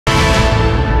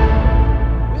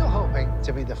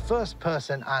to be the first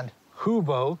person and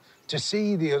Hoobo to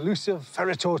see the elusive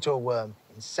ferrotorto worm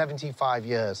in 75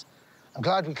 years. I'm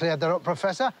glad we cleared that up,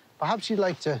 Professor. Perhaps you'd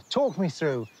like to talk me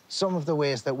through some of the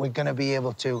ways that we're going to be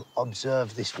able to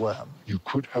observe this worm. You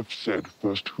could have said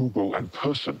first Hoobo and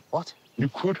person. What? You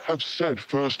could have said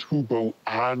first Hoobo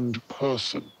and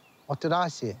person. What did I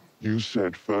say? You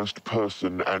said first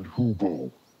person and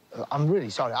Hoobo. I'm really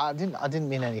sorry. I didn't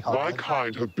mean any harm. My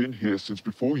kind have been here since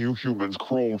before you humans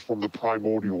crawled from the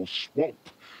primordial swamp.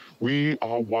 We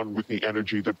are one with the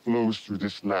energy that flows through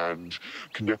this land,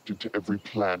 connected to every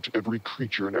plant, every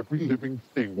creature, and every living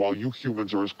thing, while you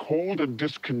humans are as cold and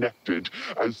disconnected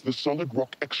as the solid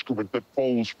rock excrement that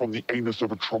falls from the anus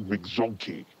of a Trogmig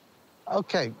zonkey.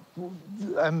 Okay,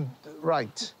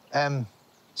 right.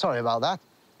 Sorry about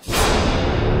that.